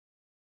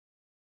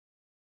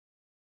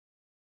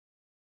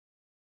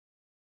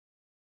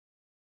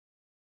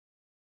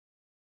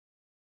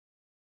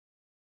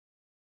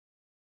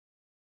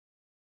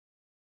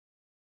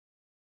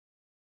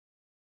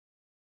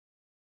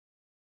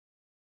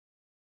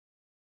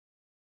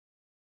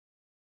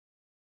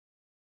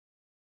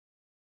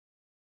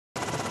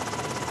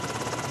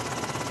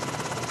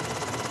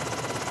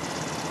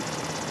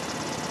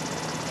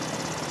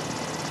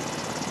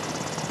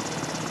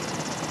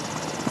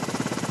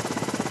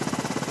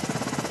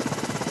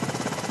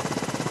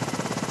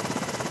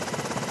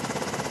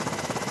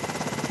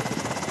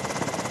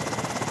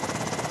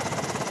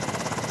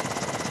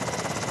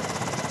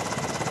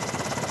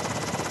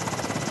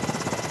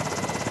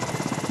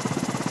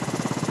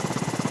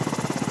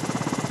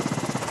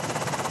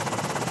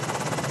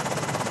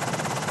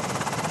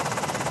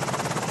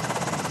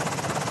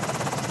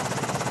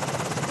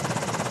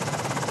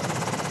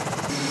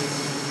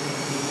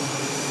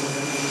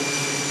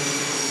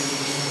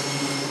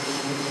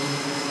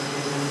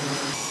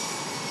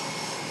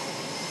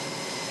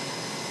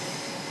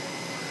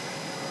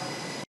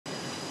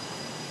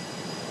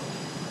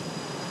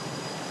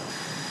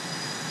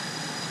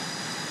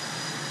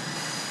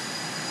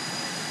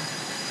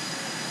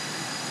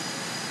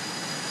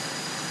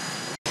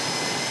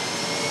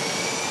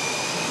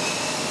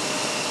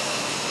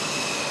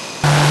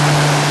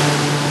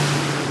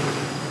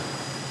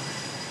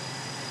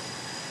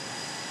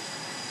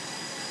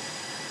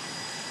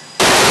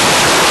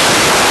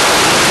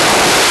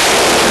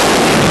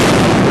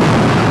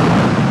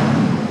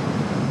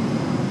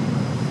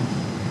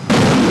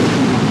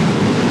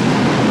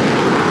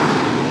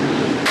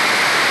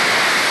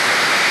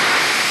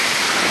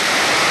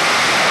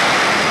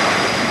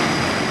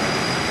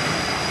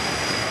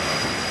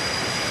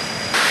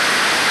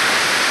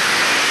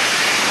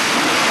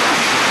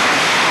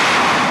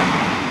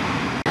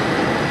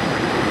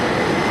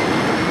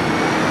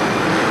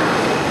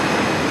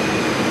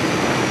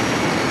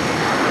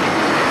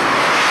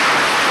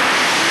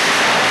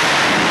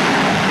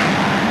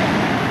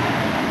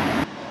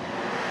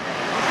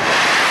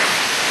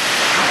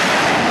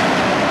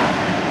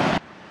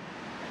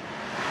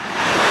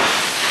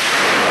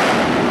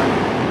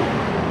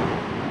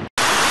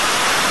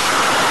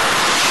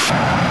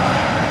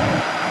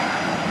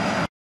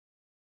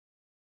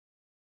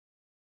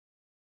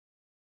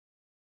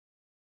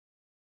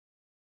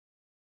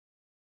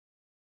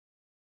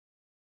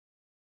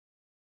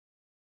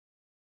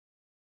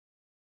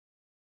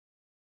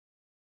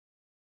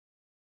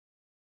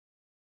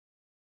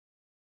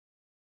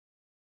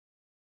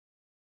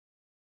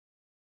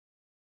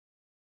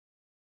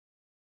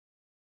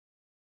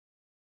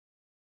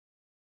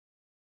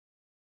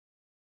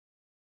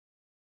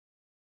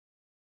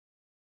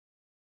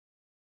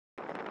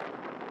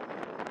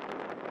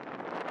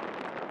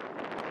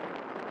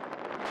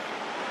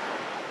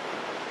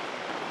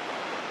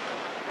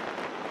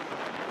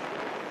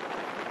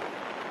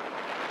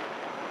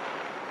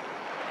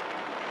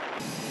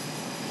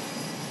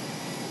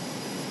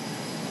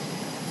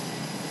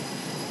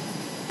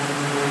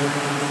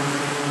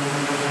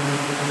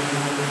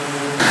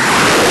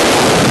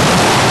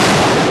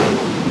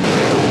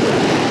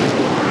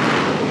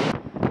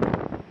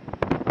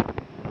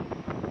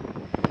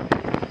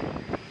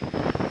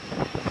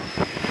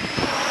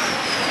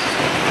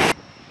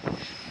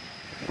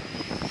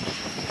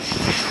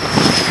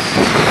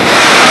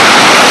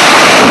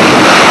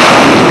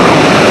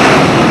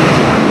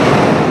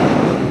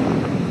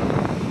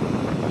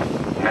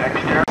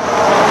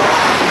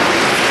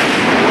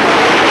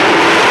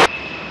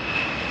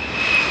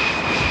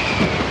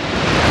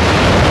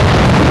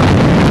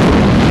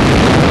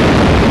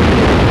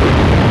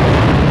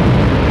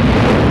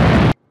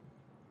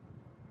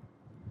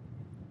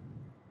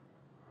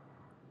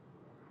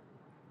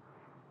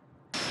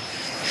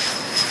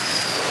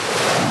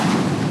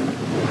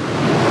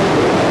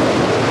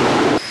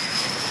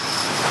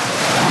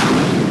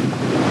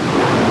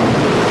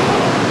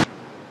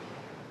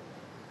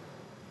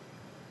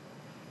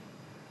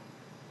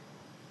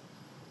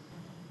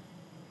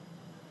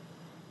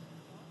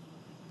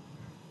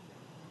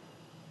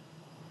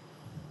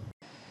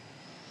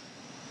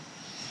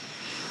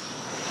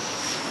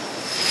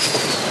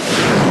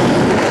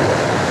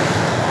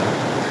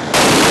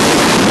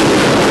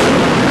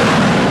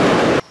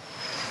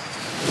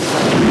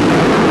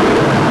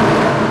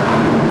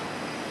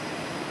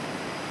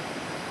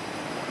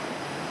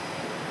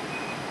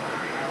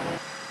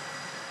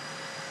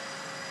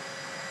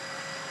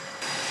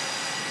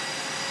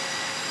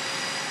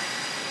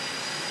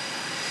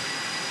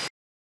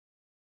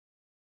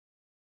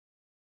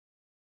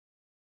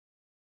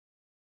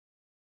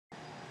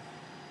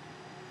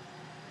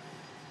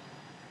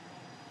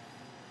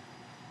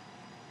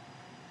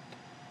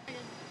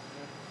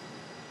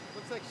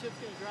like ship's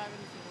gonna drive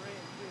into some rain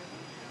too.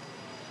 Yeah.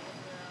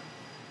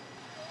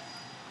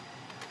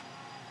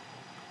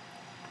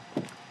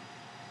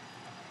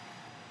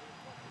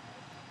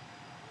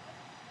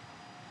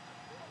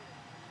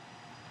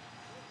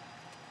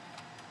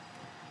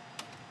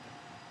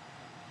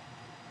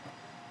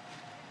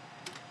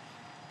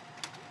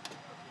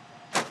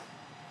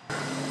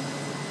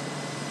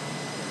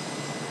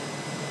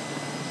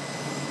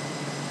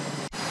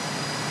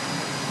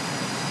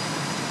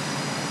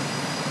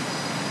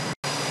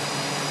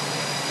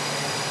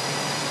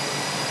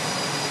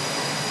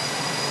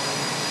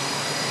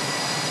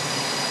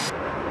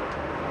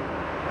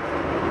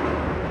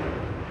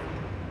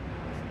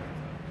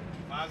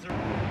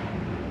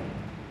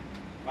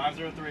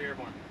 503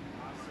 airborne.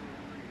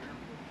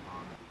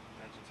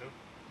 Engine 2.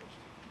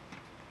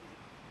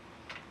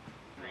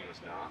 Green is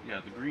not.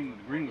 Yeah, the green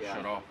was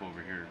shut off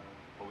over here.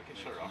 Well, we can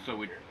shut it off. So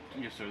we, here.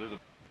 yes sir, there's a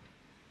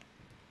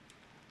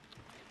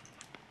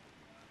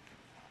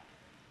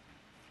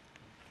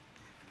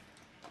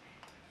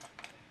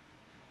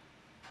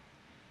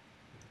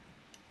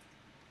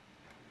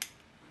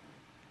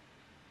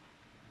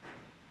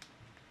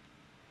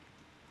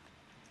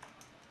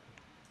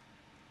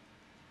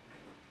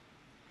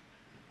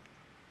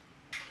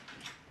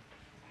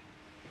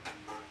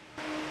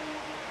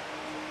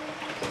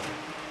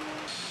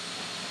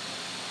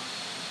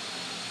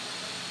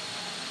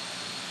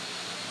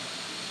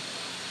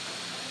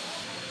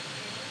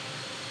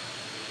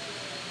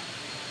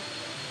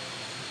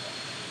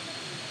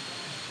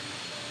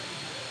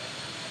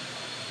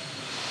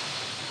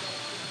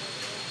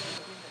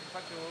In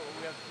fact,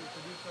 we have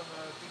to do some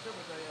picture,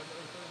 but I am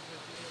also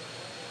interested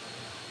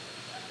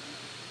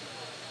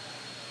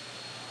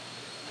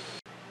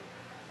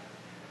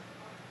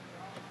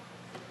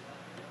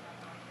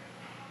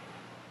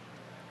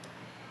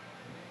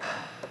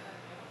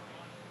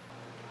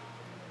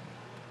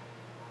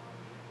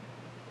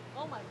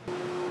Oh my God.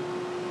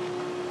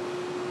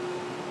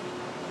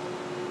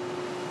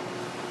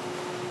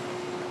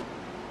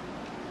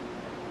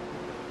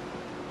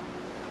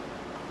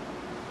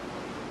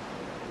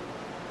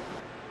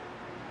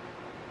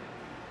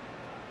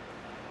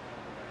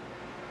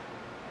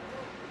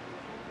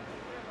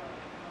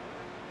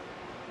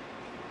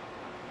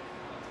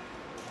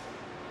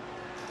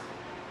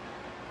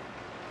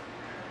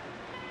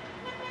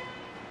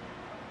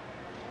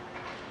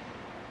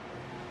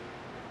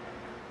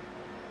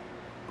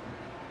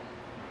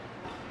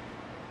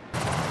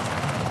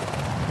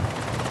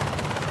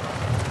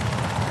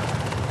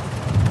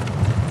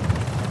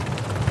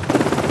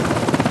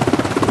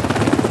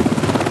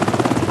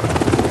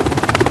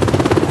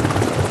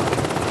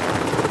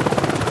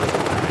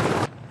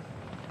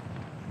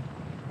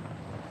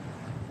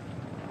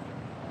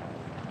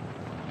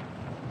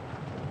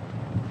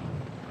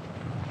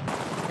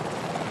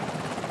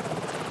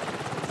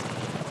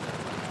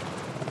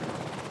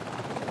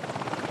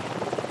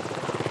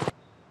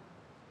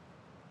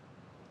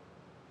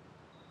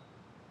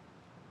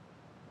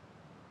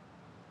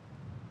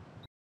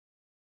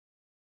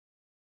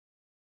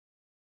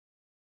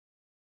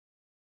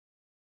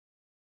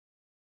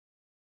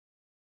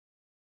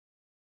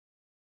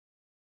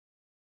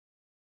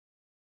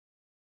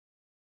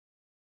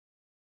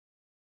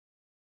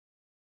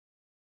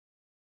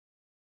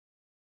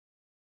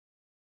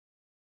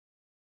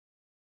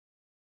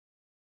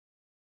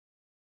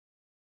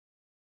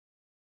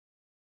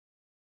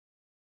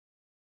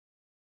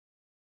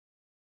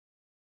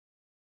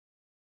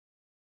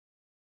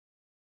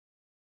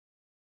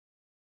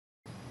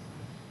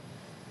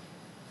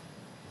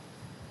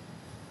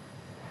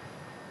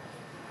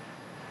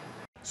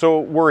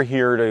 So we're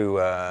here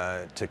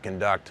to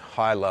conduct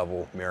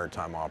high-level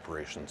maritime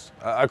operations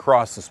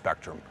across the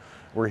spectrum.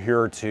 We're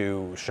here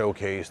to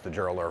showcase the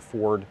Gerald R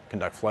Ford,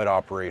 conduct flight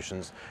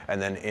operations,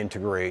 and then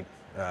integrate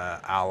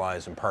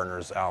allies and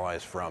partners,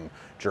 allies from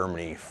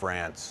Germany,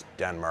 France,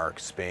 Denmark,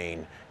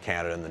 Spain,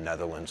 Canada, and the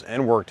Netherlands,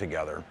 and work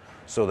together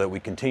so that we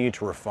continue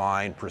to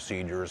refine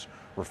procedures,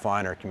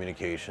 refine our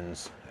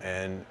communications,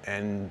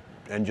 and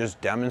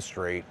just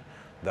demonstrate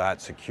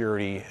that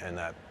security and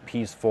that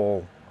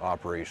peaceful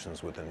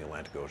operations within the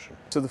Atlantic Ocean.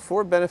 So the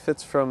Ford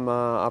benefits from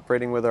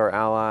operating with our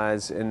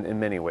allies in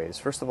many ways.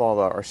 First of all,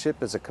 our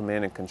ship is a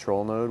command and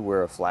control node.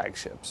 We're a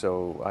flagship,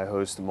 so I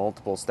host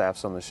multiple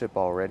staffs on the ship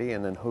already,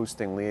 and then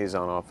hosting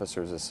liaison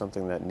officers is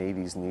something that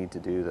navies need to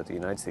do, that the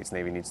United States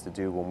Navy needs to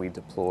do when we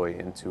deploy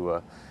into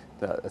a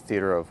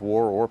theater of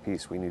war or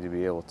peace. We need to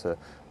be able to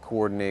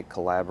coordinate,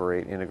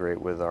 collaborate,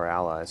 integrate with our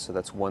allies. So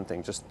that's one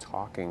thing, just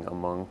talking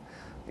among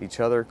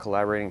each other,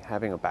 collaborating,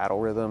 having a battle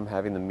rhythm,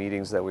 having the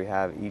meetings that we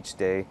have each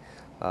day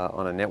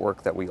on a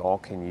network that we all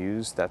can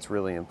use. That's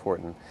really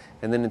important.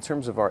 And then in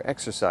terms of our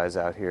exercise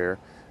out here,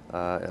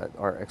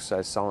 our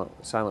Exercise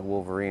Silent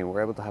Wolverine,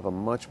 we're able to have a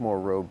much more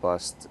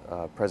robust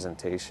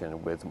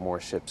presentation with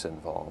more ships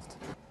involved.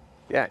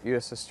 Yeah,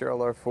 USS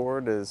Gerald R.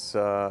 Ford is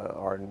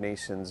our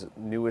nation's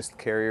newest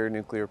carrier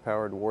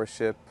nuclear-powered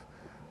warship.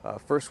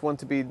 First one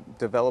to be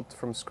developed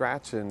from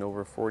scratch in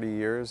over 40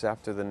 years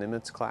after the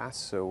Nimitz class,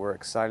 so we're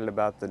excited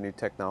about the new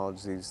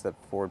technologies that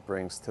Ford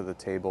brings to the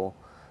table.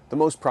 The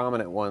most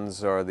prominent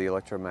ones are the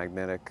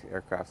electromagnetic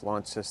aircraft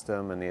launch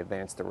system and the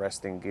advanced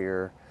arresting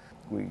gear.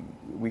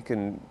 We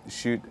can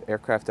shoot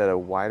aircraft at a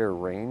wider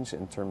range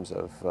in terms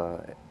of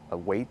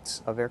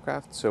weights of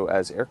aircraft. So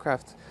as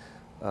aircraft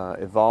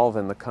evolve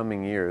in the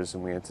coming years,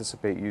 and we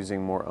anticipate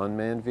using more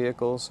unmanned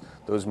vehicles,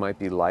 those might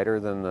be lighter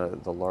than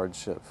the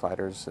large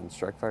fighters and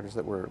strike fighters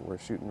that we're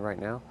shooting right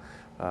now.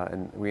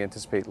 And we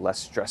anticipate less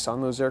stress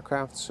on those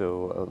aircraft,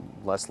 so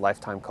less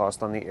lifetime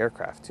cost on the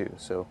aircraft too.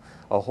 So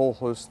a whole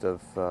host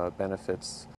of benefits